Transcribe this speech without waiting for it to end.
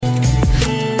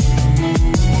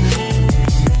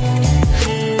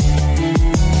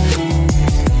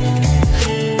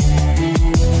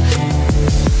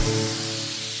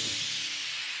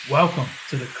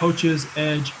Coach's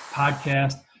Edge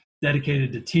podcast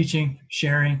dedicated to teaching,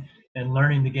 sharing, and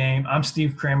learning the game. I'm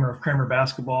Steve Kramer of Kramer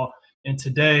Basketball, and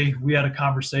today we had a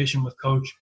conversation with Coach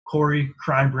Corey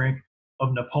Kreinbrink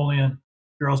of Napoleon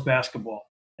Girls Basketball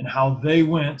and how they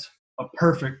went a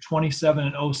perfect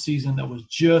 27-0 season that was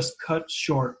just cut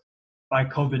short by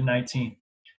COVID-19.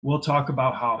 We'll talk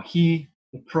about how he,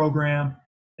 the program,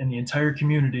 and the entire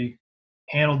community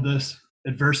handled this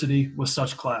adversity with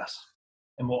such class.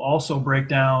 And we'll also break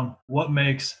down what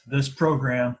makes this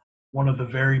program one of the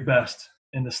very best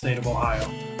in the state of Ohio.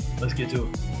 Let's get to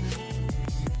it.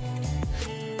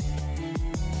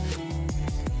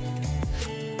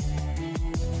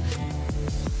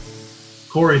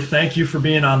 Corey, thank you for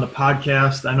being on the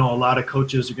podcast. I know a lot of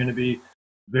coaches are going to be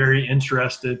very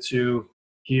interested to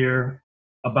hear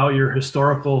about your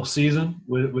historical season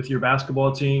with your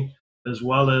basketball team, as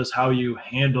well as how you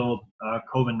handled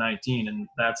COVID-19, and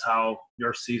that's how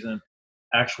your season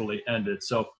actually ended.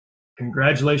 So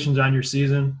congratulations on your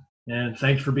season, and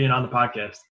thanks for being on the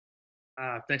podcast.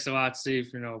 Thanks a lot,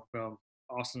 Steve.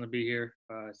 Awesome to be here.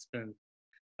 It's been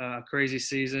a crazy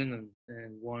season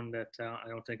and one that I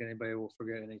don't think anybody will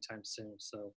forget anytime soon.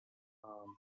 So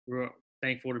we're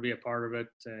thankful to be a part of it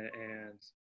and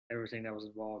everything that was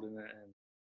involved in it. And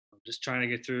I'm just trying to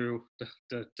get through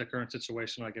the current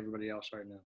situation like everybody else right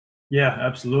now. Yeah,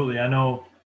 absolutely. I know,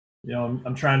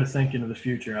 I'm trying to think into the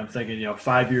future. I'm thinking,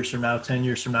 5 years from now, 10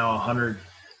 years from now, 100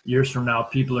 years from now,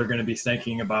 people are going to be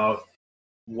thinking about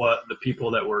what the people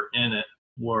that were in it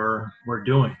were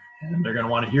doing. And they're going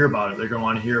to want to hear about it. They're going to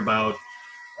want to hear about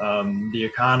the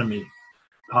economy,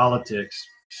 politics,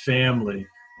 family,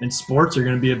 and sports are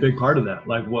going to be a big part of that.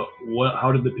 Like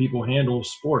how did the people handle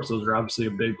sports? Those are obviously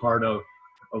a big part of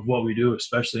what we do,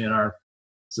 especially in our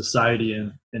society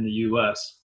in the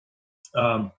U.S.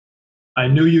 I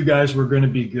knew you guys were going to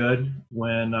be good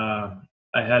when I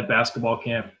had basketball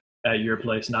camp at your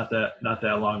place not that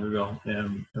long ago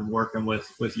and working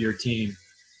with your team.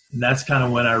 And that's kind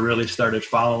of when I really started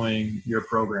following your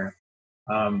program.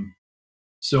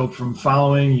 So from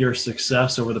following your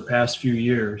success over the past few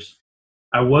years,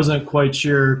 I wasn't quite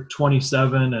sure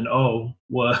 27-0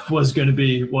 was going to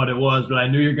be what it was, but I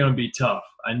knew you're going to be tough.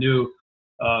 I knew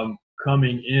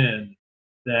coming in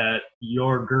that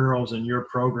your girls and your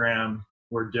program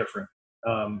were different.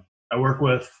 I work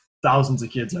with thousands of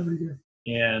kids every year.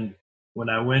 And when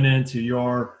I went into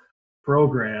your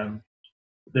program,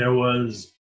 there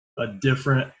was a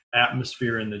different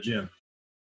atmosphere in the gym.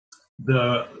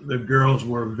 The girls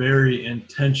were very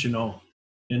intentional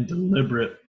and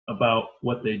deliberate about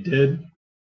what they did.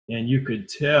 And you could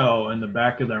tell in the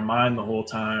back of their mind the whole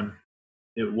time,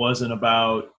 it wasn't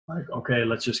about like, okay,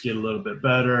 let's just get a little bit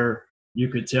better. You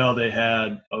could tell they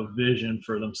had a vision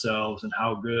for themselves and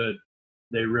how good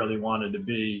they really wanted to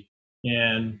be.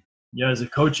 And as a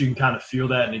coach, you can kind of feel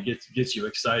that and it gets you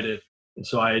excited. And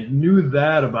so I knew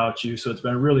that about you. So it's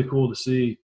been really cool to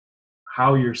see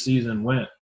how your season went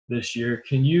this year.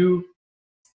 Can you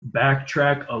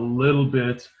backtrack a little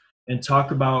bit and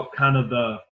talk about kind of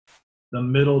the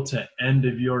middle to end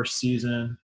of your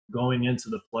season going into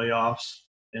the playoffs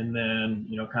and then,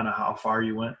 kind of how far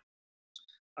you went?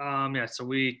 So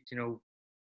we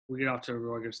get off to a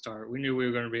really good start. We knew we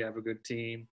were going to have a good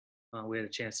team. We had a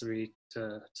chance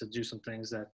to do some things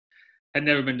that had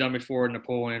never been done before in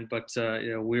Napoleon, but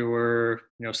we were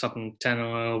something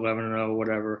 10-0, 11-0,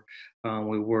 whatever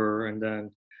we were, and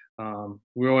then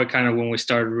really kind of when we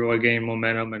started really gaining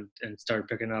momentum and started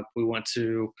picking up, we went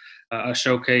to a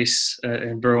showcase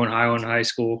in Berwyn-Highland High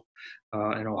School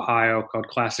in Ohio called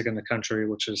Classic in the Country,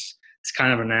 which is it's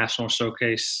kind of a national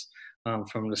showcase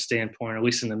from the standpoint, at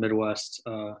least in the Midwest,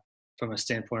 from a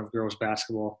standpoint of girls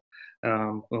basketball.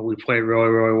 We played really,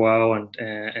 really well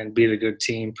and beat a good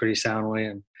team pretty soundly,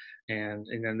 and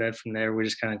then from there we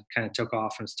just kind of took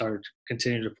off and started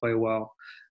continuing to play well.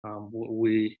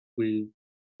 We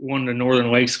won the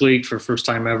Northern Lakes League for first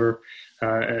time ever,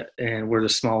 and we're the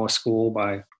smallest school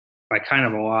by kind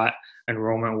of a lot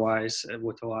enrollment wise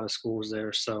with a lot of schools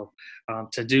there. So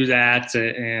to do that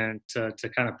and to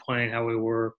kind of playing how we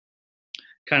were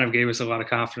kind of gave us a lot of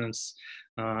confidence.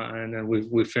 And then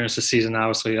we finished the season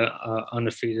obviously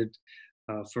undefeated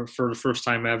for the first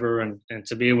time ever, and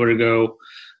to be able to go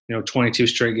 22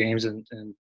 straight games and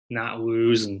not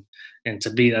lose and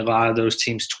to beat a lot of those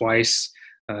teams twice,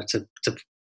 to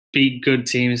beat good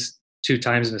teams 2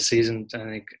 times in a season, I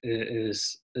think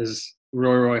is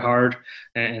really, really hard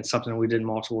and something we did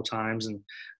multiple times. And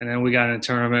then we got in a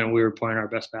tournament and we were playing our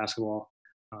best basketball.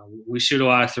 We shoot a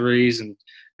lot of threes, and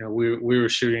we were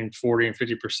shooting 40 and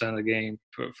 50% of the game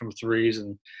from threes,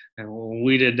 and when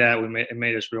we did that, it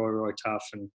made us really, really tough.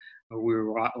 And we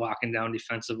were locking down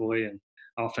defensively and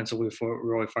offensively,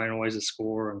 really finding ways to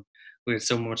score. And we had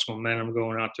so much momentum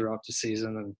going out throughout the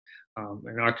season.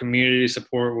 And our community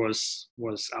support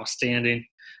was outstanding,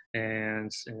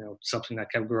 and something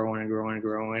that kept growing and growing and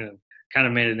growing, and kind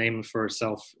of made a name for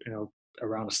itself,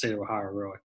 around the state of Ohio,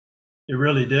 really. It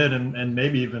really did, and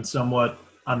maybe even somewhat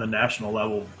on the national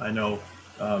level. I know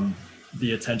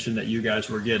the attention that you guys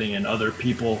were getting and other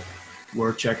people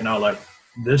were checking out. Like,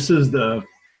 this is the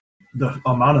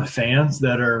amount of fans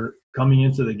that are coming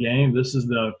into the game. This is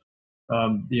the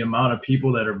amount of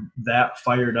people that are that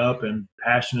fired up and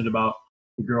passionate about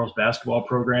the girls basketball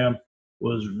program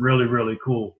was really, really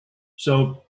cool.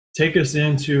 So take us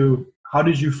into, how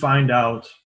did you find out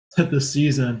that the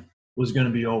season was going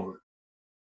to be over?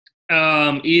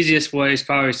 Easiest way is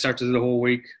probably start to the whole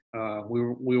week.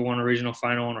 We won a regional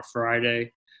final on a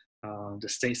Friday. The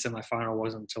state semifinal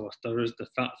wasn't until the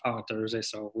following Thursday,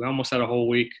 so we almost had a whole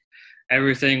week.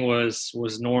 Everything was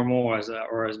normal, as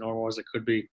normal as it could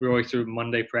be, really through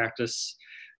Monday practice.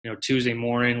 Tuesday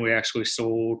morning we actually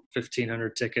sold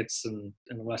 1,500 tickets in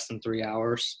less than 3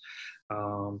 hours.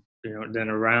 Then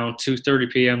around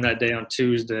 2:30 p.m. that day on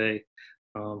Tuesday,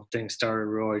 things started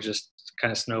really just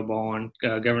kind of snowballing.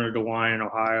 Governor DeWine in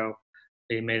Ohio,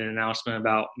 he made an announcement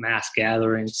about mass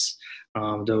gatherings.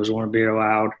 Those wouldn't be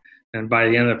allowed. And by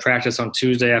the end of the practice on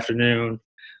Tuesday afternoon,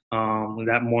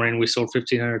 that morning we sold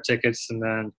 1,500 tickets. And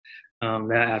then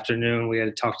that afternoon we had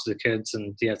to talk to the kids,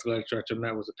 and the athletic director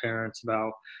met with the parents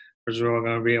about there's really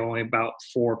going to be only about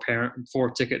 4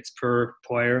 tickets per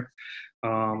player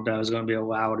that was going to be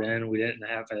allowed in. We didn't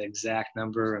have an exact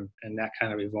number, and that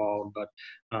kind of evolved. But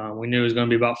we knew it was going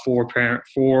to be about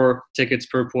 4 tickets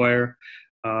per player.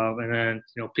 And then,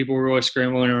 people were really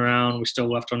scrambling around. We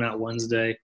still left on that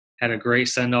Wednesday. Had a great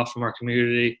send-off from our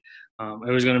community.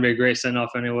 It was going to be a great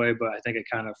send-off anyway, but I think it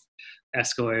kind of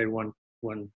escalated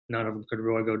when none of them could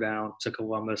really go down to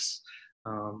Columbus.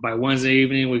 By Wednesday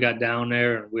evening, we got down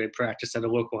there, and we had practiced at a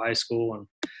local high school. And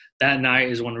that night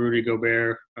is when Rudy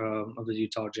Gobert of the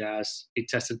Utah Jazz, he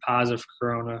tested positive for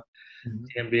corona.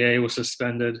 Mm-hmm. The NBA was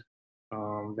suspended.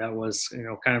 That was,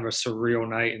 kind of a surreal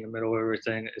night in the middle of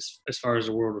everything as far as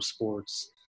the world of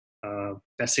sports.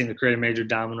 That seemed to create a major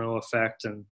domino effect.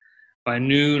 And by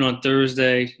noon on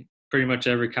Thursday, pretty much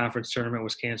every conference tournament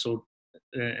was canceled,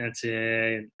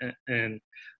 NCAA, and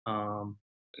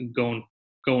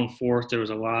going forth, there was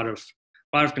a lot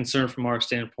of concern from our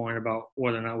standpoint about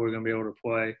whether or not we were going to be able to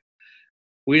play.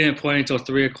 We didn't play until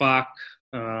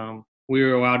 3:00. We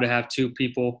were allowed to have 2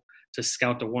 people to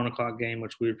scout the 1:00 game,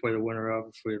 which we would play the winner of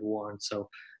if we had won. So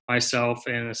myself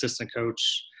and an assistant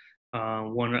coach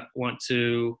went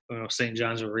to St.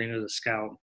 John's Arena to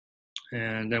scout.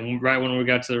 And then right when we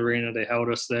got to the arena, they held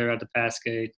us there at the pass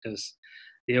gate because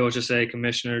the OHSA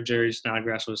commissioner, Jerry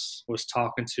Snodgrass, was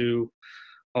talking to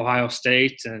Ohio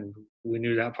State, and we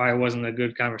knew that probably wasn't a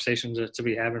good conversation to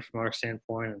be having from our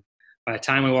standpoint. And by the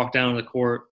time we walked down to the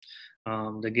court,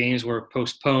 the games were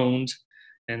postponed,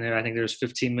 and I think there was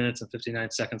 15 minutes and 59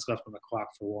 seconds left on the clock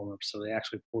for warm-up. So they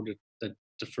actually pulled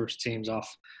the first teams off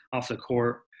the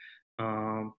court.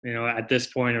 At this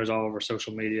point, it was all over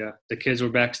social media. The kids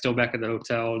were still back at the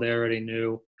hotel. They already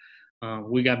knew.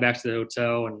 We got back to the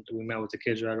hotel, and we met with the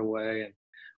kids right away. And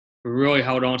we really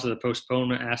held on to the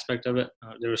postponement aspect of it.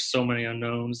 There were so many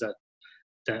unknowns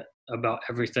that about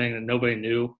everything that nobody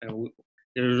knew. And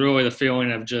there was really the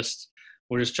feeling of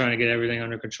we're just trying to get everything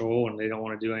under control, and they don't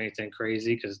want to do anything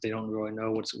crazy because they don't really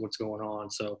know what's going on.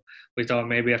 So we thought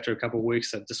maybe after a couple of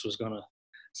weeks that this was going to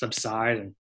subside,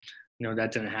 and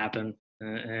that didn't happen.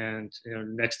 And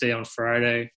next day on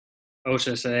Friday,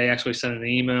 OHSA actually sent an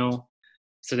email,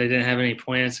 said they didn't have any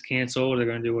plans to cancel. They're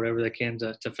going to do whatever they can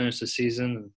to finish the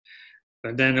season.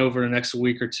 But then over the next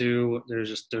week or two,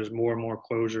 there's more and more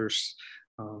closures.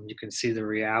 You can see the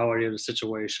reality of the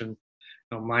situation.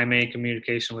 My main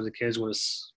communication with the kids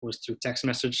was through text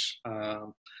message. I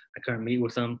couldn't meet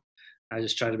with them. I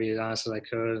just tried to be as honest as I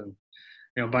could.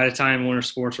 And by the time winter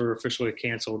sports were officially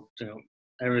canceled,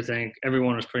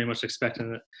 everyone was pretty much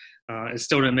expecting it. It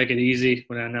still didn't make it easy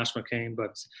when that announcement came,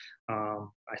 but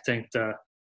I think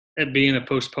it being a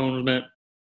postponement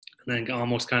and then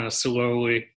almost kind of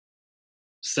slowly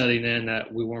setting in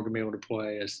that we weren't going to be able to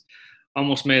play is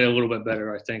almost made it a little bit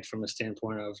better, I think, from the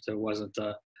standpoint of there wasn't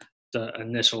the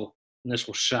initial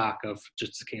shock of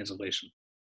just the cancellation.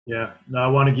 Yeah, no, I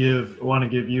want to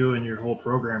give you and your whole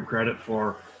program credit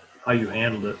for how you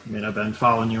handled it. I mean, I've been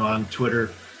following you on Twitter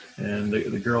and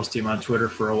the girls team on Twitter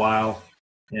for a while,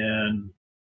 and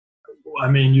I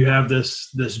mean, you have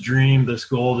this dream, this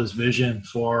goal, this vision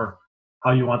for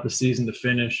how you want the season to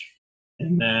finish,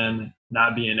 and then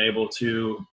not being able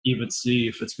to even see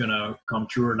if it's going to come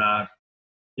true or not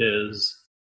is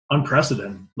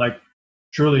unprecedented. Like,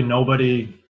 truly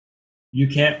nobody, you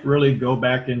can't really go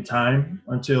back in time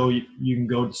until you can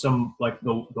go to some, like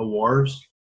the wars,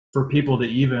 for people to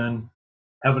even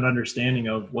have an understanding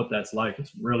of what that's like.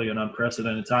 It's really an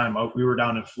unprecedented time. We were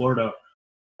down in Florida.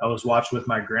 I was watching with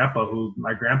my grandpa, who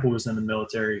my grandpa was in the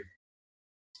military.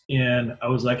 And I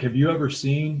was like, have you ever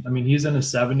seen, I mean, he's in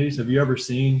his 70s. Have you ever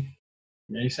seen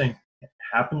anything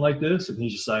happen like this? And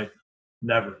he's just like,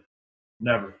 never,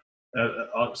 never.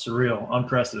 Surreal,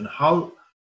 unprecedented.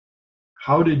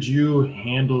 How did you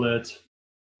handle it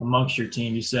amongst your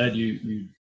team? You said you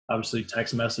obviously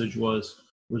text message was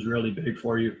really big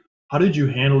for you. How did you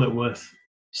handle it with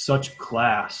such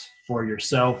class for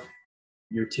yourself,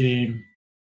 your team,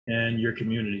 and your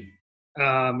community?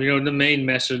 The main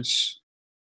message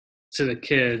to the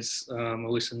kids, at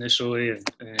least initially,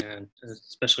 and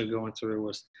especially going through,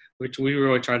 was which we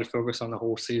really tried to focus on the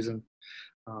whole season,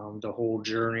 the whole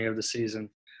journey of the season,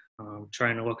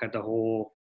 trying to look at the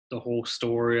whole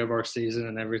story of our season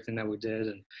and everything that we did,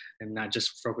 and not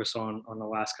just focus on the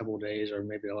last couple of days or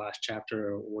maybe the last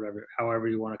chapter or whatever, however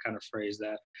you want to kind of phrase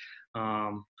that.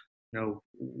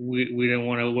 We didn't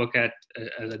want to look at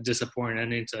as a disappointing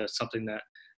ending to something that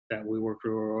we worked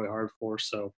really hard for.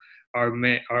 So our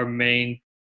main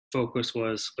focus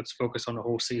was, let's focus on the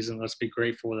whole season. Let's be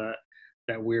grateful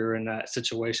that we were in that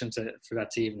situation for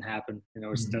that to even happen.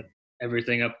 It's that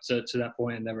everything up to that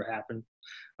point had never happened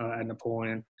at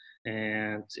Napoleon,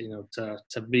 and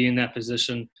to be in that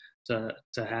position, to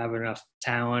have enough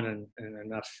talent and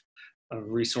enough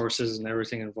resources and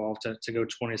everything involved to go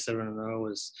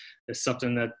 27-0 is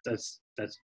something that's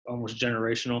almost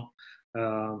generational.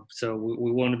 So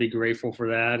we want to be grateful for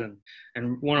that,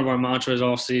 and one of our mantras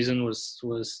all season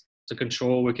was to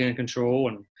control what we can control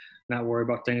and not worry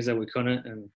about things that we couldn't,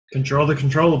 and control the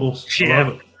controllables. Yeah, I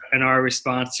love it. And our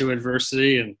response to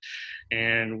adversity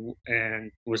and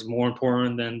was more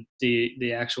important than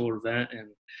the actual event,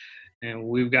 and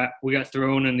we got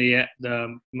thrown in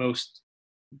the most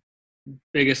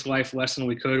biggest life lesson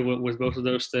we could with both of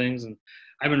those things. And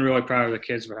I've been really proud of the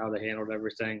kids for how they handled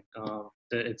everything.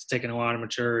 It's taken a lot of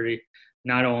maturity,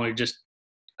 not only just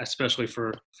especially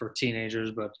for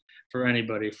teenagers, but for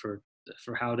anybody, for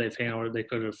how they've handled it. They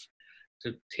could have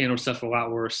handled stuff a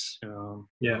lot worse.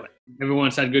 Yeah.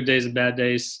 Everyone's had good days and bad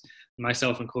days,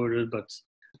 myself included, but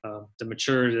the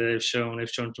maturity they've shown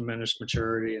tremendous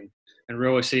maturity and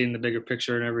really seeing the bigger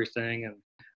picture and everything.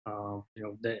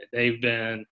 And they've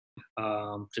been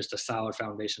just a solid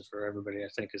foundation for everybody, I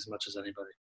think, as much as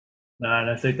anybody.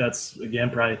 And I think that's, again,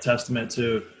 probably a testament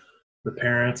to the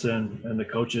parents and the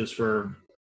coaches for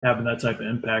having that type of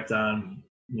impact on,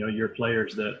 your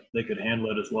players, that they could handle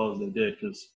it as well as they did,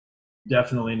 because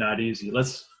definitely not easy.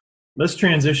 Let's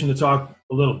transition to talk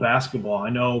a little basketball. I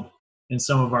know in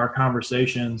some of our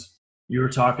conversations, you were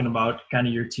talking about kind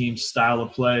of your team's style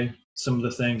of play, some of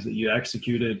the things that you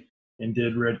executed and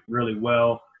did really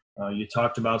well. You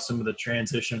talked about some of the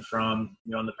transition from,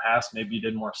 in the past, maybe you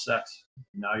did more sets.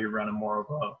 Now you're running more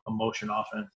of a motion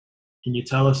offense. Can you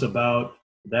tell us about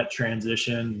that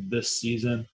transition this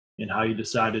season and how you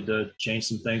decided to change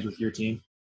some things with your team?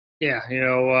 Yeah,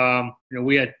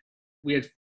 we had the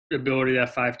ability to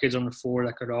have 5 kids on the floor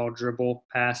that could all dribble,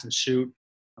 pass, and shoot.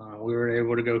 We were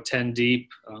able to go 10 deep.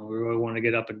 We really wanted to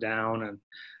get up and down,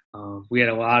 and we had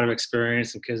a lot of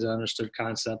experience and kids that understood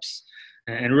concepts.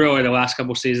 And really, the last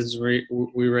couple of seasons,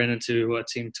 we ran into a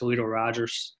team, Toledo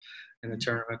Rogers, in the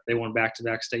tournament. They won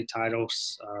back-to-back state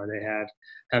titles. They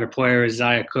had a player,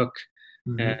 Isaiah Cook,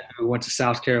 who went to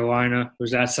South Carolina,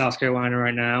 who's at South Carolina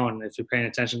right now. And if you're paying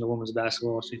attention to women's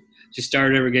basketball, she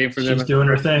started every game for them. She's doing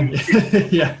her thing.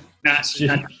 Yeah. Not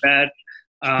bad.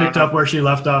 Picked up where she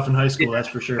left off in high school, that's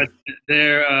for sure. But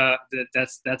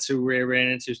that's who we ran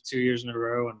into 2 years in a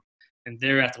row. And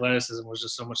their athleticism was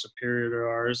just so much superior to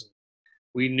ours. And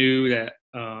we knew that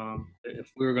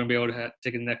if we were going to be able to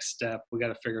take a next step, we got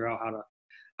to figure out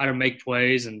how to make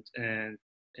plays and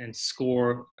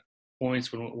score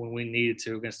points when we needed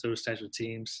to against those types of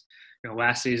teams.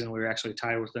 Last season we were actually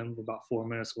tied with them with about 4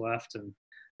 minutes left,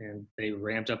 and they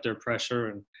ramped up their pressure,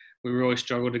 and we really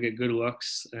struggled to get good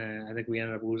looks. And I think we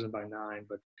ended up losing by 9,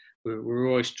 but we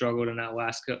really struggled in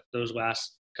those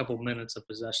last couple minutes of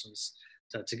possessions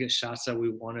to get shots that we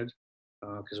wanted.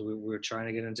 Because we were trying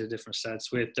to get into different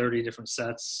sets. We had 30 different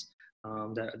sets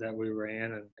that we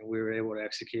ran, and we were able to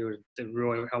execute. It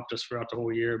really helped us throughout the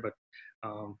whole year. But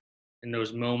in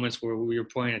those moments where you're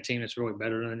playing a team that's really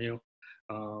better than you,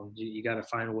 you got to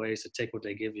find ways to take what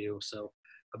they give you. So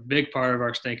a big part of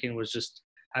our thinking was just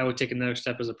how we take another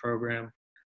step as a program.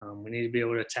 We need to be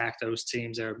able to attack those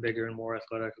teams that are bigger and more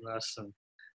athletic than us, and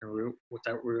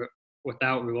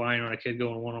without relying on a kid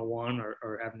going one-on-one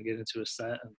or having to get into a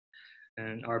set.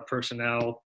 And our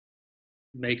personnel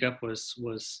makeup was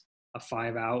a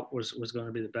 5-out was going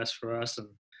to be the best for us, and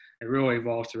it really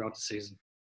evolved throughout the season.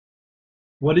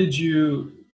 How did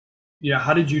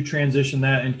you transition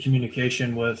that in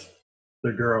communication with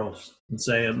the girls and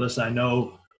say, listen, I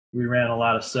know we ran a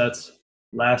lot of sets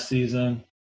last season.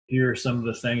 Here are some of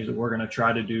the things that we're going to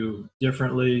try to do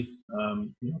differently.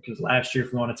 Because last year,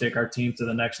 if we want to take our team to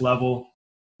the next level,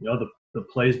 the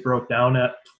plays broke down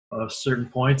at certain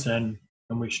points and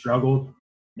we struggled.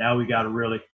 Now we got to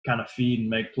really kind of feed and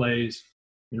make plays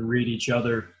and read each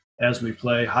other as we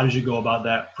play. How did you go about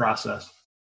that process?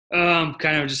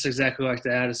 Kind of just exactly like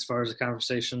that, as far as the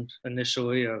conversation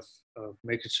initially of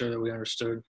making sure that we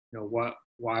understood,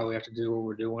 why we have to do what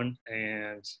we're doing.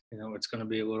 And, it's going to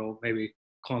be a little maybe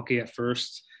clunky at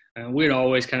first. And we'd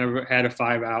always kind of had a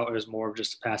 5-out. It was more of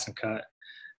just a pass and cut.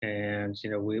 And,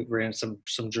 we ran some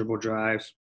dribble drive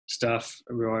stuff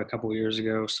really a couple of years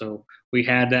ago. So we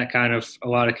had that a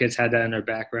lot of kids had that in their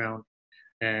background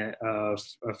of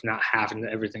not having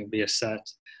everything be a set.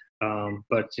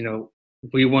 But,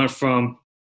 we went from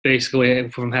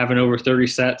having over 30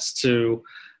 sets to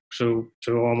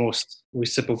almost, we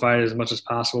simplified it as much as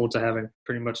possible to having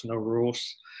pretty much no rules.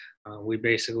 We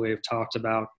basically have talked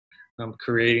about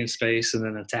creating space and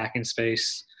then attacking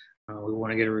space. We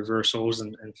want to get reversals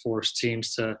and force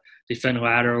teams to defend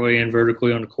laterally and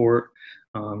vertically on the court.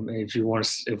 If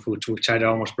we try to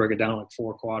almost break it down like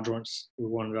 4 quadrants, we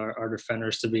wanted our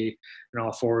defenders to be in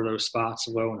all 4 of those spots,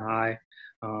 low and high,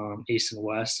 east and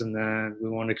west. And then we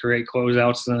wanted to create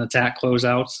closeouts and then attack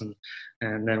closeouts.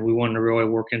 And then we wanted to really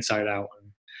work inside out.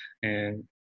 And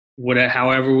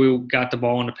however we got the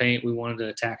ball in the paint, we wanted to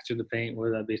attack through the paint,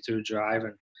 whether that be through a drive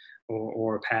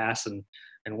or a pass. And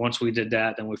once we did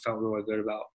that, then we felt really good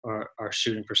about our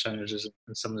shooting percentages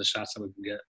and some of the shots that we can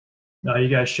get. No, you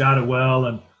guys shot it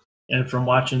well, and from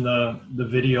watching the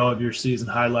video of your season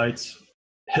highlights,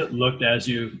 it looked as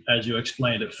you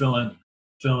explained it, filling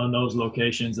those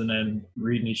locations and then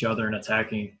reading each other and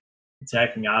attacking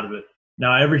out of it.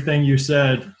 Now, everything you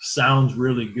said sounds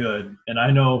really good, and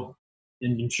I know,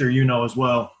 and I'm sure you know as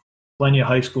well, plenty of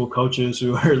high school coaches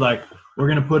who are like, we're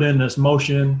going to put in this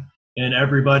motion and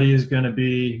everybody is going to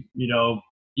be,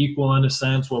 equal in a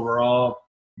sense where we're all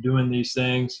doing these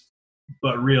things.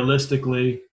 But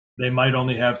realistically, they might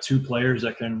only have 2 players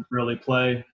that can really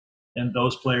play, and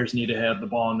those players need to have the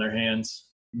ball in their hands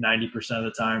 90% of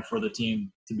the time for the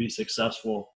team to be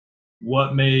successful.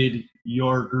 What made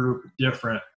your group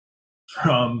different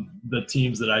from the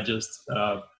teams that I just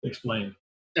explained?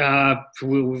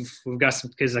 We've got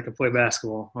some kids that can play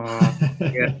basketball.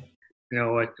 Yeah.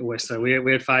 Like West said, we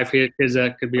had 5 kids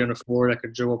that could be on the floor that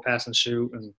could dribble, pass, and shoot,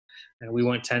 and we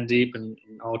went 10 deep, and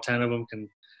all 10 of them can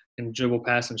dribble,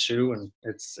 pass, and shoot, and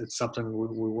it's something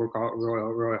we work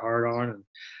really, really hard on.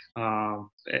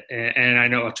 And I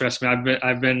know, trust me,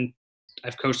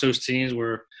 I've coached those teams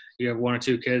where you have 1 or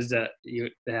 2 kids that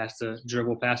they have to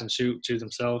dribble, pass, and shoot to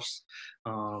themselves,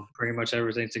 pretty much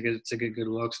everything to get good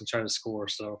looks and try to score.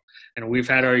 So, and we've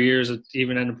had our years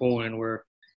even in Napoleon where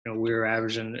we were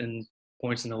averaging in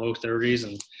points in the low 30s,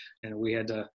 and we had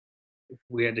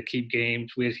to keep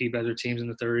games. We had to keep other teams in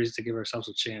the 30s to give ourselves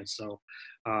a chance. So,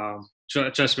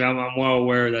 trust me, I'm well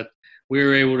aware that we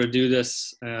were able to do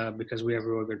this because we have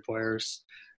really good players,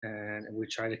 and we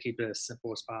try to keep it as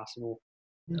simple as possible.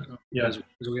 Because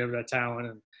we have that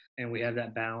talent and we have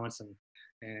that balance,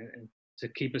 and to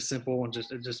keep it simple and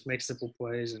just make simple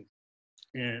plays,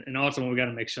 and ultimately we got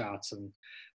to make shots. And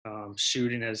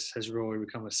shooting has really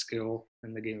become a skill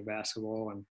in the game of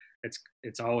basketball, and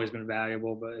it's always been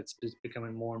valuable, but it's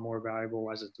becoming more and more valuable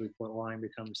as the 3-point line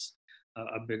becomes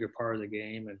a bigger part of the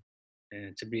game.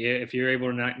 And if you're able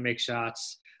to not make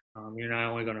shots, you're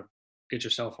not only going to get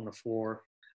yourself on the floor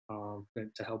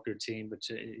to help your team, but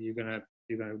you're gonna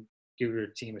give your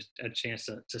team a chance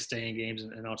to stay in games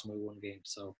and ultimately win games.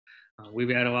 So we've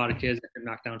had a lot of kids that can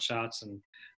knock down shots, and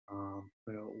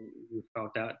we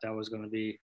felt that was going to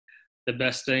be the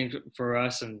best thing for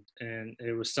us, and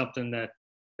it was something that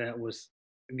was,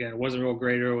 again, it wasn't real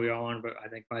great early on, but I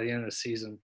think by the end of the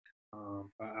season,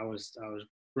 I was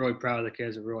really proud of the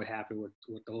kids and really happy with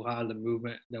a lot of the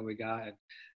movement that we got.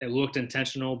 It looked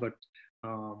intentional, but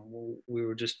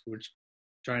we're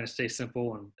trying to stay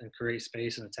simple and create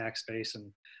space and attack space,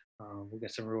 and we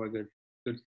got some really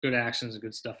good actions and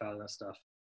good stuff out of that stuff.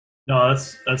 No,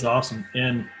 that's awesome.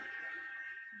 And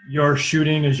your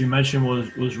shooting, as you mentioned,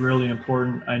 was really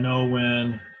important. I know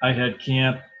when I had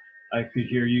camp, I could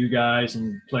hear you guys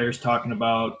and players talking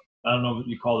about, I don't know if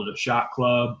you call it a shot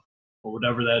club or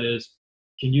whatever that is.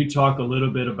 Can you talk a little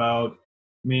bit about,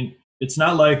 I mean, it's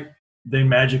not like they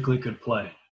magically could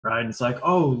play, right? It's like,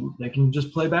 oh, they can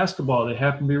just play basketball. They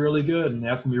happen to be really good and they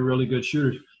happen to be really good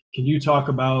shooters. Can you talk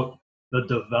about the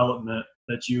development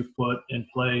that you've put in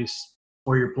place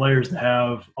for your players to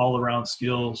have all around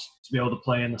skills to be able to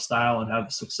play in the style and have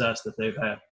the success that they've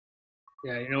had?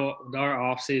 Yeah, with our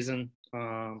off season,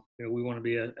 we want to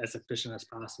be as efficient as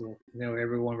possible.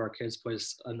 Every one of our kids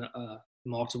plays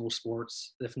multiple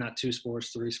sports, if not 2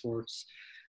 sports, 3 sports.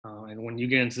 And when you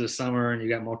get into the summer and you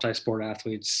got multi-sport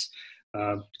athletes,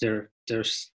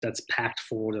 that's packed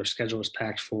full. Their schedule is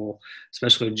packed full,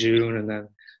 especially June, and then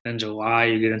in July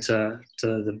you get into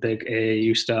the big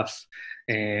AAU stuff,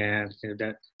 and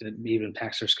that even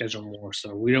packs their schedule more.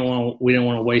 So we don't want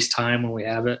to waste time when we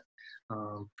have it.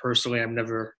 Personally, I've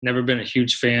never been a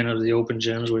huge fan of the open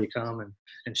gyms where you come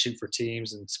and shoot for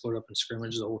teams and split up in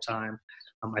scrimmage the whole time.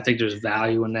 I think there's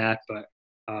value in that, but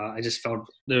I just felt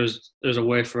there's a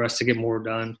way for us to get more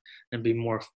done and be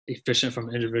more efficient from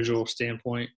an individual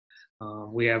standpoint.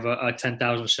 We have a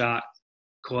 10,000 shot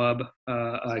club,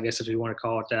 I guess if you want to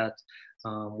call it that.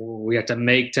 We have to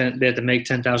make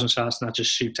 10,000 shots, not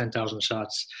just shoot 10,000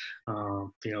 shots.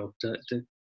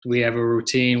 We have a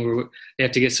routine where they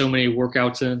have to get so many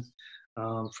workouts in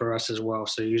for us as well.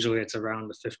 So usually it's around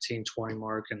the 15, 20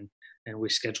 mark, and we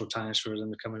schedule times for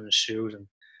them to come in and shoot.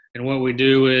 And what we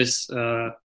do is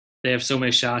they have so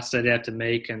many shots that they have to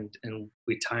make, and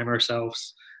we time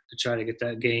ourselves to try to get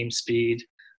that game speed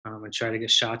and try to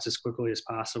get shots as quickly as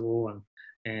possible.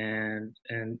 And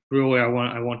really, I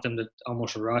want them to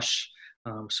almost rush.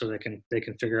 So they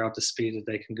can figure out the speed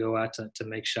that they can go at to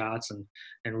make shots, and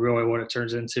really what it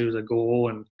turns into, the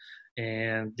goal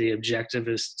and the objective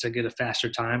is to get a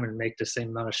faster time and make the same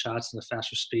amount of shots in a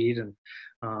faster speed. And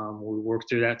we work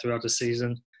through that throughout the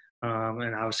season,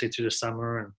 and obviously through the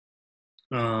summer.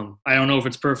 And I don't know if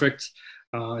it's perfect.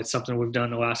 It's something we've done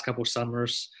the last couple of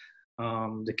summers.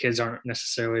 The kids aren't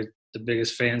necessarily the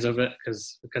biggest fans of it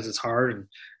because it's hard and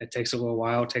it takes a little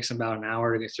while. It takes them about an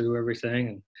hour to get through everything,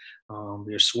 and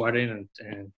you're sweating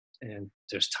and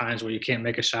there's times where you can't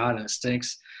make a shot and it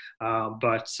stinks.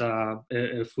 But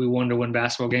if we wanted to win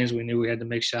basketball games, we knew we had to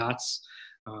make shots.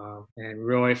 And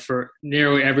really, for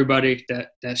nearly everybody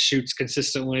that shoots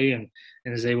consistently and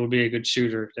is able to be a good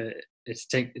shooter,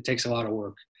 it takes a lot of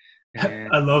work.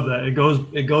 And I love that.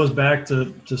 It goes back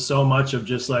to so much of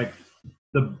just like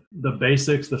the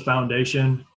basics. The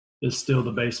foundation is still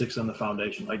the basics and the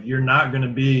foundation. Like, you're not going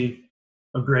to be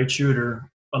a great shooter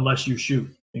unless you shoot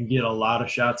and get a lot of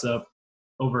shots up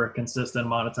over a consistent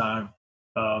amount of time.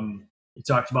 You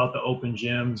talked about the open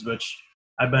gyms, which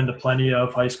I've been to plenty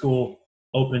of high school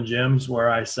open gyms where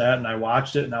I sat and I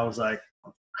watched it and I was like,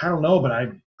 I don't know, but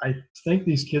I think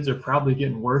these kids are probably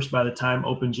getting worse by the time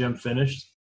open gym finished,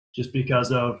 just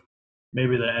because of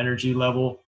maybe the energy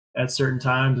level at certain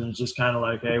times. And it's just kind of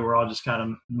like, hey, we're all just kind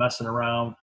of messing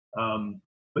around.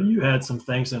 But you had some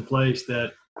things in place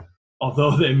that,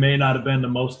 although they may not have been the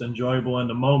most enjoyable in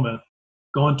the moment,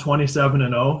 going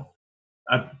 27-0,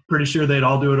 I'm pretty sure they'd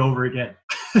all do it over again.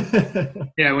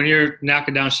 Yeah, when you're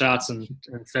knocking down shots in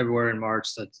February and March,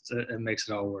 it makes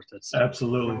it all worth it. So,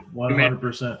 absolutely,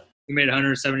 100%. We made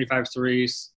 175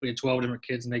 threes. We had 12 different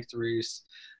kids make threes.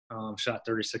 Shot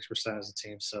 36% as a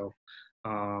team. So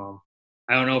I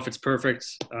don't know if it's perfect.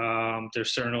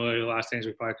 There's certainly a lot of things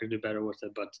we probably could do better with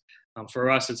it. But for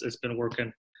us, it's been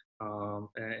working.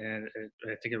 And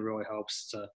I think it really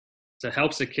helps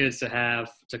helps the kids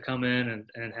to come in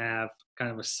and have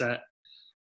kind of a set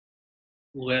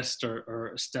list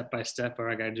or step by step, or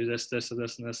I got to do this, and this,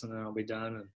 and this, and then I'll be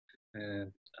done.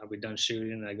 And I'll be done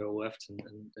shooting, and I go lift,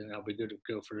 and I'll be good to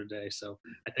go for the day. So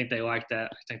I think they like that.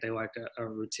 I think they like a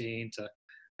routine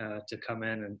to come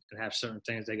in and have certain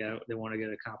things they want to get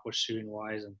accomplished shooting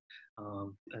wise, and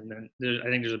then I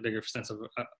think there's a bigger sense of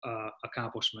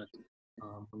accomplishment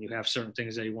when you have certain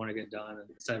things that you want to get done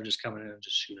instead of just coming in and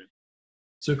just shooting.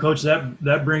 So, Coach,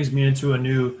 that brings me into a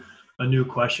new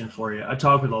question for you. I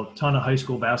talk with a ton of high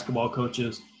school basketball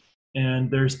coaches, and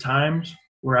there's times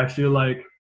where I feel like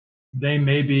they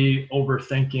may be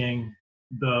overthinking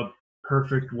the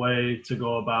perfect way to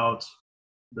go about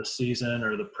the season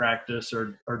or the practice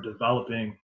or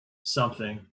developing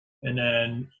something. And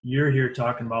then you're here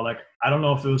talking about, like, I don't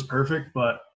know if it was perfect,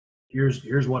 but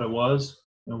here's what it was,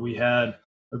 and we had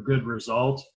a good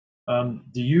result.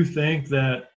 Do you think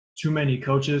that too many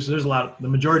coaches, the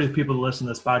majority of people that listen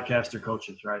to this podcast are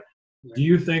coaches, right? Do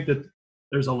you think that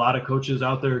there's a lot of coaches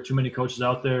out there, too many coaches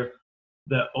out there,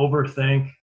 that overthink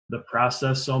the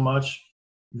process so much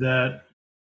that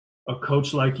a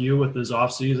coach like you with this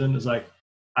off season is like,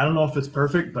 I don't know if it's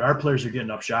perfect, but our players are getting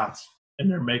up shots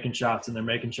and they're making shots and they're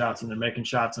making shots and they're making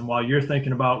shots. And while you're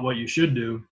thinking about what you should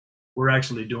do, we're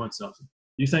actually doing something.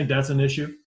 Do you think that's an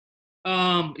issue?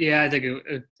 Yeah, I think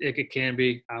it can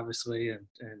be, obviously, and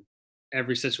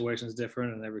every situation is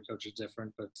different and every coach is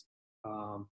different. But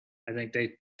I think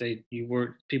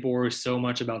people worry so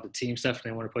much about the team stuff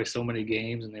and they want to play so many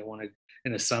games and they want to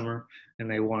in the summer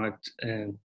and they want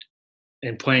to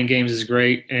and playing games is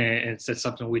great and it's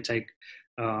something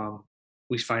um,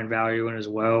 we find value in as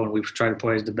well, and we've tried to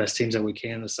play the best teams that we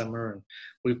can in the summer, and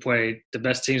we've played the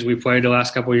best teams we played the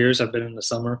last couple of years have been in the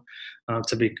summer,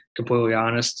 to be completely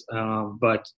honest.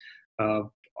 But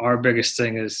our biggest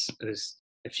thing is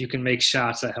if you can make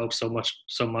shots, that helps so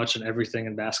much in everything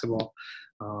in basketball.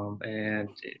 And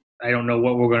I don't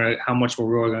know how much we're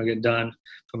really gonna get done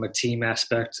from a team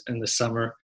aspect in the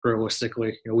summer.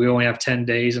 Realistically, we only have 10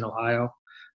 days in Ohio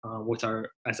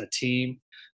as a team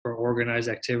for organized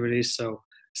activities. So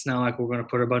it's not like we're going to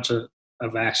put a bunch of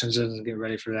actions in and get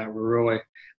ready for that.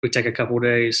 We take a couple of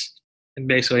days and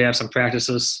basically have some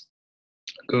practices,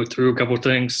 go through a couple of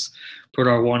things, put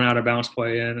our one out of bounds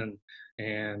play in,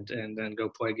 and then go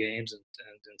play games and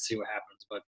see what happens.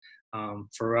 But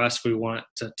for us, we want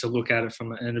to look at it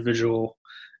from an individual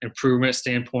improvement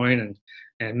standpoint,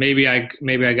 and maybe I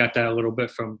got that a little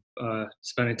bit from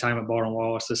spending time at Baldwin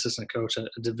Wallace, assistant coach at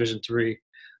Division III.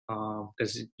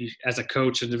 Because as a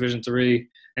coach in Division III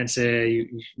and say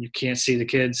you can't see the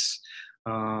kids,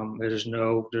 there's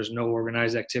no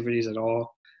organized activities at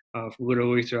all,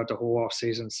 literally throughout the whole off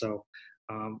season. So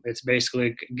it's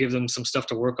basically give them some stuff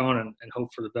to work on and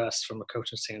hope for the best from a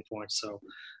coaching standpoint. So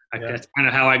that's kind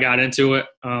of how I got into it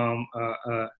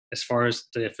as far as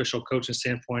the official coaching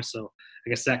standpoint. So I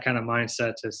guess that kind of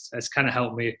mindset has kind of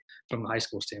helped me from a high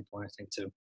school standpoint, I think, too.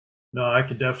 No, I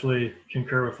could definitely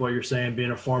concur with what you're saying.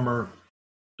 Being a former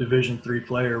Division III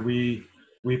player, we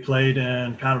played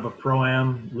in kind of a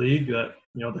pro-am league that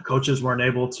the coaches weren't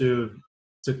able to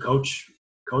coach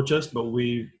us, but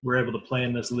we were able to play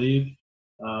in this league,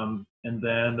 and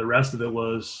then the rest of it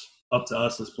was up to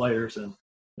us as players. And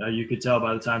you could tell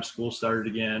by the time school started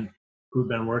again who'd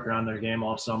been working on their game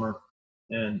all summer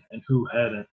and who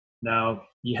hadn't. Now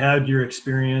you had your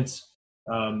experience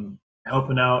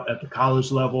helping out at the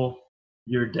college level.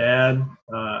 Your dad,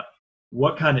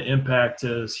 what kind of impact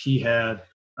has he had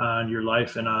on your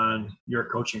life and on your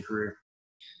coaching career?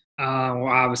 Well,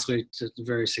 obviously, it's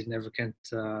very significant.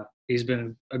 He's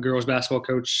been a girls basketball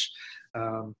coach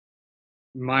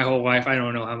my whole life. I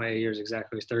don't know how many years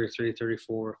exactly. It's 33,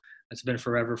 34. It's been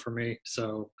forever for me.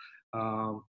 So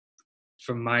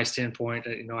from my standpoint,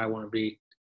 I want to be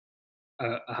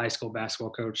a high school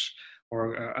basketball coach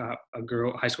or a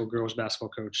high school girls basketball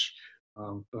coach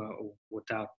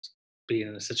without being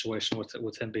in a situation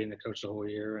with him being the coach the whole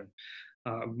year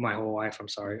and my whole life. I'm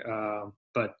sorry.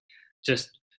 But just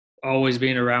always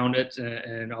being around it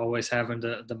and always having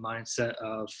the mindset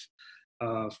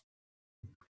of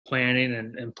planning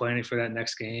and planning for that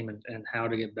next game and how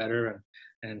to get better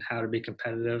and how to be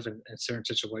competitive in certain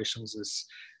situations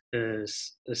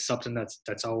is something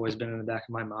that's always been in the back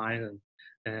of my mind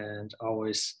and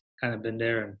always kind of been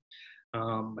there.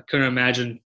 And I couldn't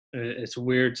imagine. It's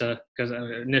weird because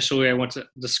initially I went to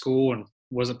the school and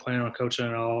wasn't planning on coaching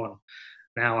at all, and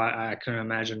now I couldn't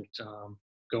imagine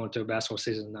going through a basketball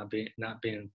season and not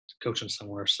being coaching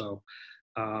somewhere. So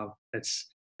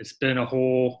it's been a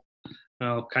whole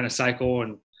kind of cycle,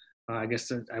 and I guess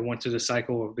I went through the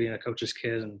cycle of being a coach's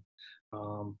kid, and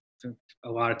a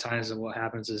lot of times what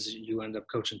happens is you end up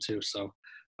coaching too. So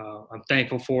I'm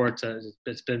thankful for it.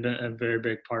 It's been a very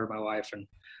big part of my life, and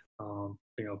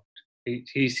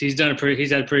he's had a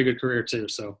pretty good career too.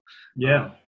 So yeah,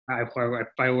 I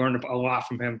learned a lot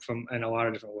from him in a lot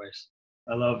of different ways.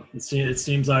 I love it. It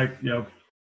seems like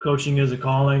coaching is a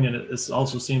calling, and it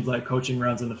also seems like coaching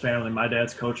runs in the family. My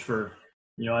dad's coached for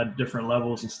at different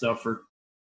levels and stuff for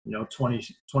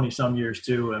 20 some years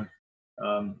too,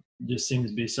 and just seems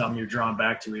to be something you're drawn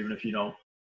back to even if you don't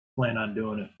plan on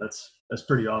doing it. That's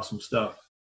pretty awesome stuff.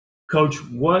 Coach,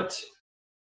 what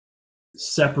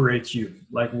separates you?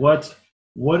 Like what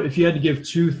if you had to give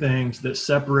two things that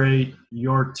separate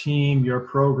your team, your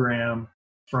program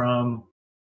from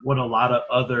what a lot of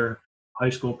other high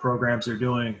school programs are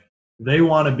doing? They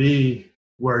want to be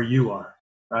where you are.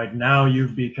 Right now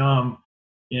you've become,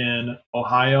 in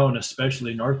Ohio and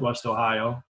especially Northwest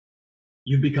Ohio,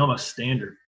 you've become a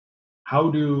standard. How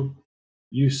do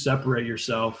you separate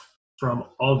yourself from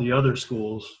all the other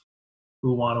schools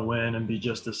who want to win and be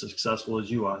just as successful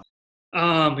as you are?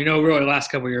 Really, the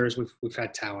last couple of years we've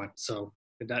had talent. So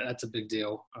that's a big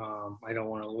deal. I don't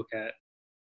want to look at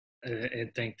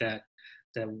and think that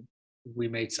we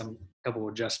made some couple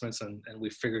adjustments and we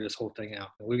figured this whole thing out.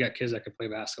 And we got kids that can play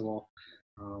basketball.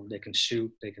 They can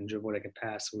shoot, they can dribble, they can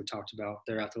pass. So we talked about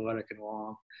they're athletic and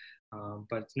long.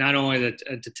 But not only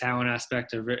the talent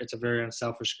aspect, it's a very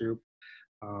unselfish group.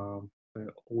 Um,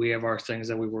 we have our things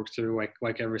that we work through,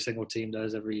 like every single team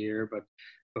does every year. But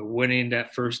winning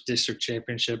that first district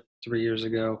championship 3 years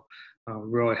ago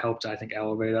really helped, I think,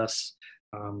 elevate us.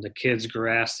 The kids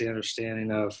grasp the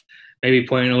understanding of maybe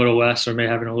playing a little less or maybe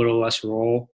having a little less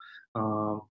role,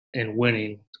 and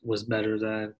winning was better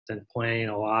than playing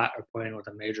a lot or playing with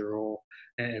a major role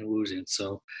and losing.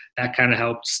 So that kind of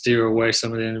helped steer away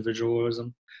some of the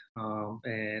individualism.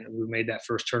 And we made that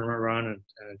first tournament run,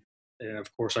 and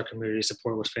of course our community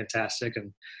support was fantastic,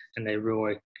 and they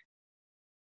really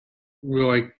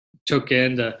took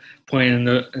into playing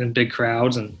in big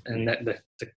crowds and that the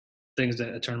things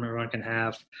that a tournament run can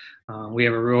have. We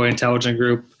have a really intelligent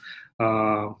group.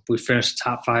 We finished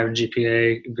top 5 in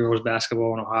GPA girls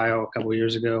basketball in Ohio a couple of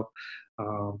years ago.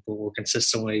 But we'll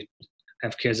consistently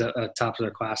have kids at the top of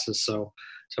their classes. So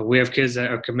we have kids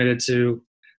that are committed to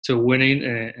winning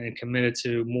and committed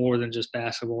to more than just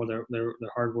basketball. They're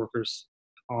hard workers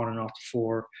on and off the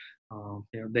floor.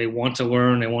 They want to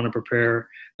learn. They want to prepare.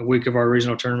 The week of our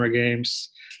regional tournament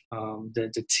games,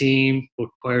 the team with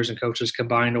players and coaches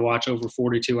combined to watch over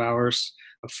 42 hours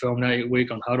of film that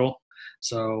week on Huddle.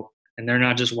 So, and they're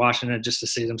not just watching it just to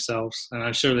see themselves. And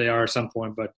I'm sure they are at some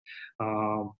point, but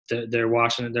they're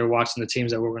watching it. They're watching the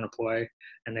teams that we're going to play,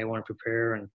 and they want to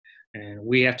prepare. And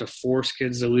we have to force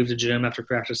kids to leave the gym after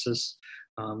practices.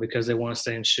 Because they want to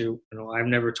stay and shoot. I've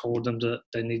never told them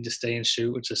they need to stay and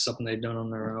shoot. It's just something they've done on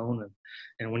their own.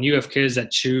 And when you have kids that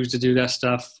choose to do that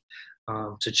stuff,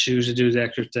 to choose to do the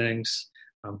extra things,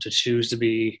 to choose to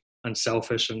be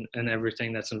unselfish and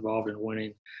everything that's involved in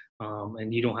winning,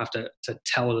 and you don't have to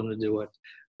tell them to do it,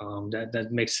 that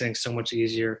makes things so much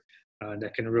easier.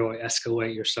 That can really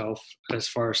escalate yourself as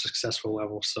far as successful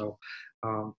levels. So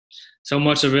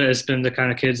much of it has been the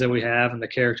kind of kids that we have and the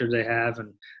character they have,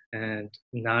 and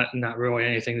not really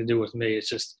anything to do with me. It's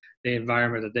just the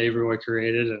environment that they've really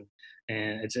created,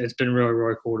 and it's been really,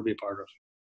 really cool to be a part of.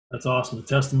 That's awesome. A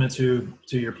testament to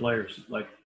your players. Like,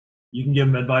 you can give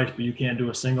them advice, but you can't do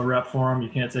a single rep for them. You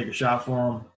can't take a shot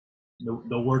for them.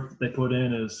 The work that they put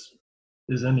in is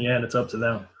in the end, it's up to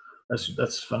them.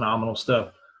 That's phenomenal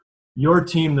stuff. Your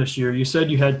team this year, you said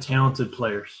you had talented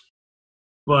players,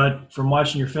 but from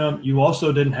watching your film, you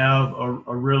also didn't have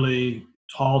a really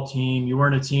tall team. You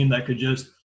weren't a team that could just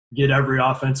get every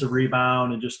offensive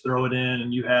rebound and just throw it in.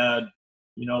 And you had,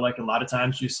 like a lot of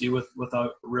times you see with a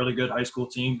really good high school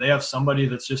team, they have somebody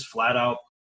that's just flat out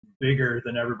bigger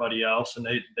than everybody else, and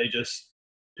they just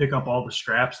pick up all the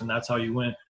scraps, and that's how you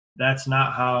win. That's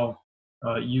not how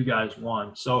you guys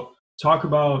won. So talk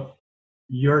about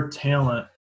your talent,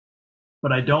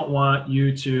 but I don't want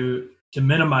you to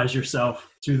minimize yourself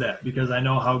to that, because I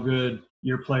know how good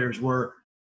your players were.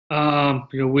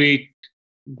 We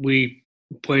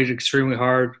played extremely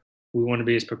hard. We want to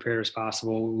be as prepared as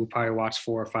possible. We probably watched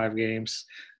 4 or 5 games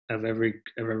of every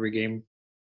game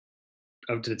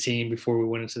of the team before we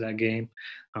went into that game.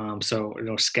 So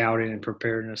scouting and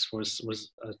preparedness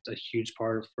was a huge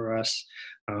part for us.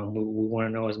 We want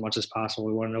to know as much as possible.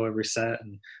 We want to know every set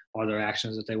and all their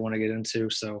actions that they want to get into.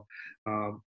 So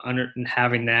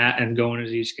having that and going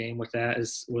into each game with that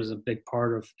was a big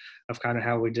part of kind of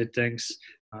how we did things.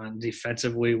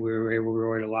 Defensively, we were able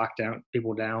really to lock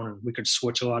people down, and we could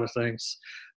switch a lot of things.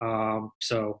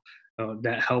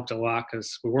 That helped a lot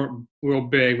because we weren't real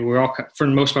big. We were all, for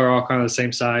the most part, all kind of the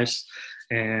same size,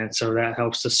 and so that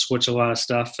helps to switch a lot of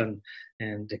stuff. And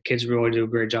the kids really do a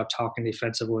great job talking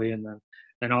defensively, and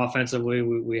then offensively,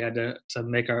 we had to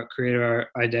create our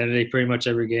identity pretty much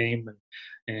every game,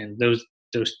 and those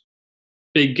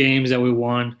big games that we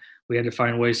won, we had to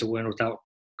find ways to win without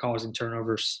causing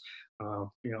turnovers.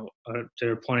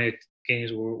 There are plenty of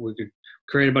games where we could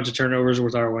create a bunch of turnovers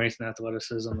with our length and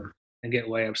athleticism and get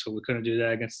layups, but we couldn't do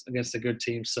that against a good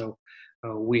team. So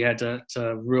we had to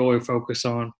really focus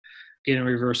on getting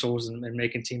reversals and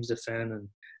making teams defend and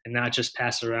not just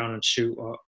pass around and shoot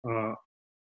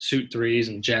threes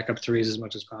and jack up threes as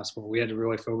much as possible. We had to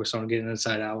really focus on getting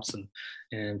inside outs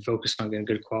and focus on getting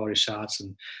good quality shots.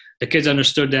 And the kids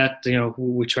understood that.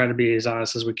 We try to be as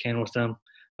honest as we can with them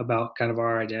about kind of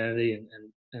our identity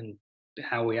and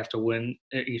how we have to win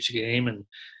each game,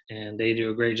 and they do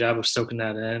a great job of soaking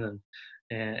that in,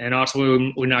 and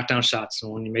ultimately we knock down shots,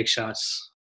 and when you make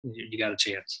shots, you got a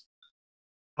chance.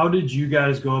 How did you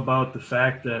guys go about the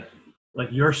fact that,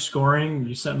 like, your scoring,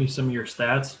 you sent me some of your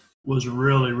stats, was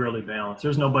really, really balanced.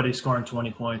 There's nobody scoring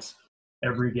 20 points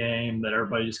every game that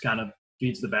everybody just kind of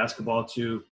feeds the basketball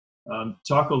to.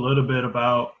 Talk a little bit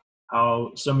about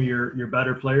how some of your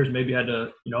better players maybe had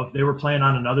to, if they were playing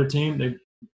on another team, they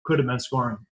could have been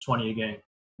scoring 20 a game.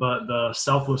 But the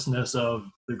selflessness of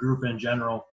the group in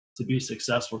general to be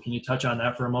successful. Can you touch on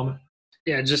that for a moment?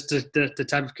 Yeah, just the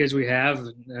type of kids we have,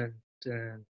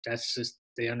 and that's just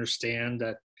they understand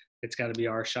that it's got to be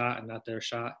our shot and not their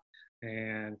shot,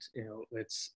 and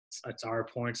it's our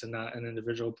points and not an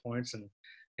individual points, and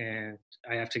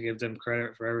I have to give them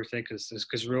credit for everything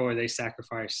because really they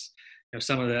sacrifice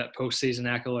some of the postseason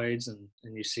accolades,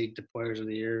 and you see the players of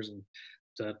the years and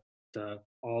the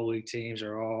all league teams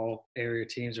or all area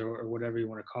teams or whatever you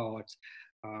want to call it.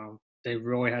 They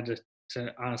really had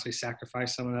to honestly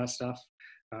sacrifice some of that stuff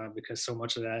because so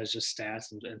much of that is just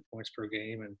stats and points per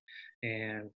game,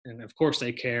 and of course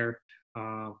they care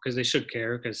because they should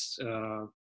care because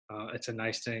it's a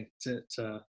nice thing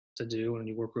to do, and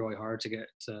you work really hard to get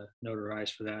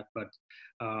notarized for that. But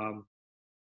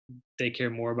they care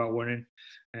more about winning,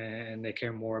 and they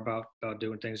care more about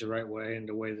doing things the right way and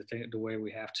the way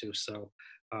we have to. So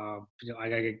I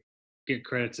gotta get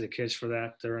credit to the kids for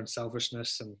that, their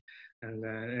unselfishness, and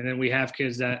then we have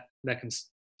kids that can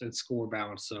score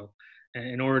balance. So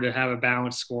in order to have a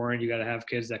balanced scoring, you got to have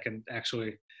kids that can actually,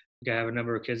 you got to have a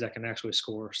number of kids that can actually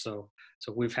score. So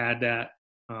we've had that.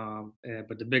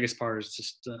 But the biggest part is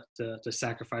just the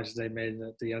sacrifices they made,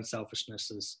 the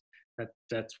unselfishness is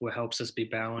that's what helps us be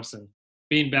balanced, and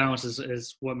being balanced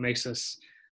is what makes us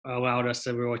allowed us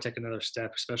to really take another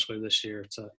step, especially this year.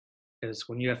 Because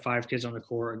when you have 5 kids on the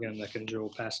court again that can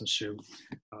dribble, pass, and shoot,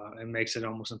 it makes it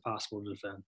almost impossible to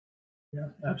defend. Yeah,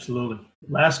 absolutely.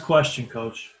 Last question,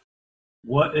 Coach.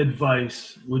 What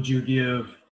advice would you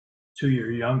give to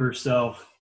your younger self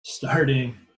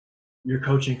starting your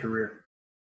coaching career?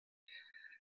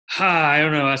 I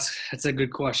don't know. That's a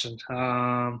good question.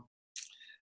 I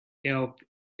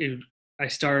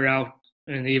started out,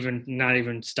 and even not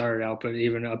even started out, but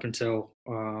even up until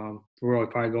really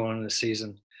probably going into the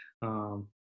season,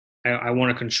 I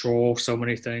want to control so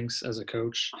many things as a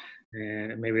coach,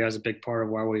 and maybe that was a big part of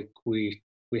why we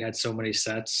had so many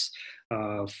sets.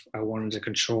 I wanted to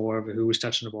control over who was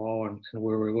touching the ball and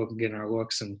where we were getting our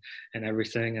looks and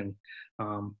everything. And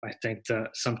I think that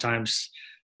sometimes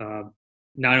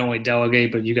not only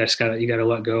delegate, but you got to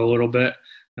let go a little bit.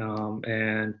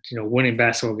 And winning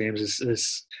basketball games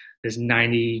is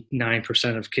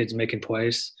 99% of kids making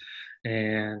plays,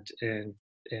 and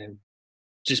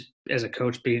just as a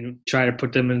coach try to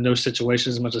put them in those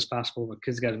situations as much as possible. But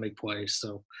kids got to make plays.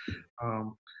 So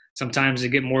sometimes to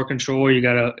get more control, you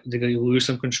lose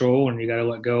some control, and you got to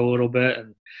let go a little bit,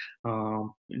 and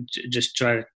just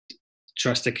try to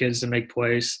trust the kids to make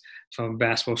plays from a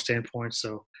basketball standpoint.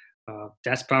 So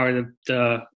that's probably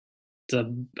the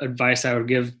advice I would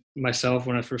give myself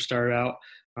when I first started out.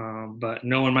 But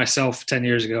knowing myself 10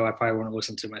 years ago, I probably wouldn't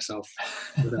listen to myself.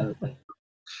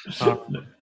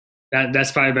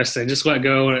 That's probably the best thing. Just let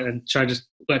go and try to just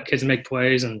let kids make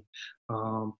plays, and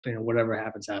whatever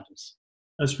happens.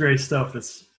 That's great stuff.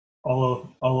 It's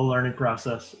all a learning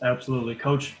process. Absolutely.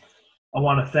 Coach, I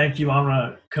want to thank you. I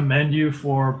want to commend you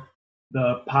for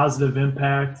the positive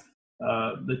impact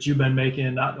that you've been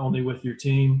making, not only with your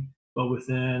team, but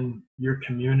within your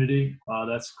community.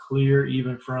 That's clear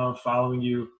even from following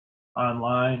you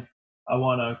online. I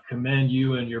want to commend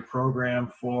you and your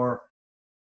program for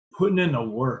putting in the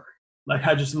work. Like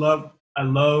I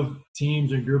love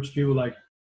teams and groups of people. Like,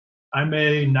 I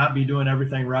may not be doing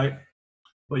everything right,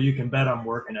 but you can bet I'm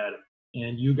working at it.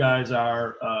 And you guys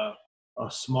are a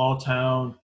small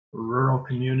town, rural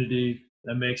community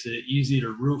that makes it easy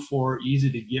to root for,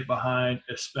 easy to get behind,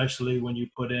 especially when you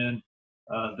put in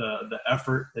the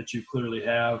effort that you clearly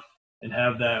have and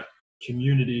have that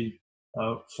community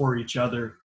for each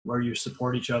other, where you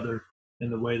support each other in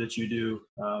the way that you do.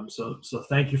 So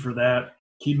thank you for that.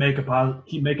 Keep making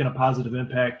a positive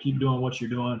impact. Keep doing what you're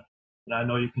doing, and I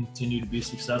know you continue to be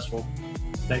successful.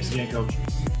 Thanks again, Coach.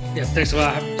 Yeah, thanks a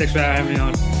lot. Thanks for having me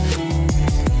on.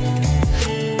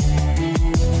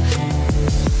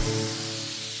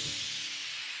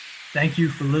 Thank you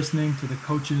for listening to the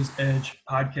Coach's Edge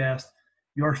podcast.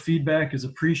 Your feedback is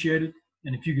appreciated,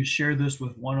 and if you could share this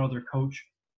with one other coach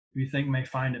who you think may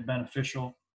find it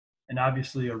beneficial, and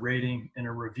obviously a rating and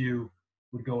a review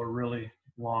would go a really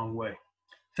long way.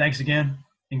 Thanks again,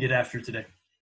 and get after it today.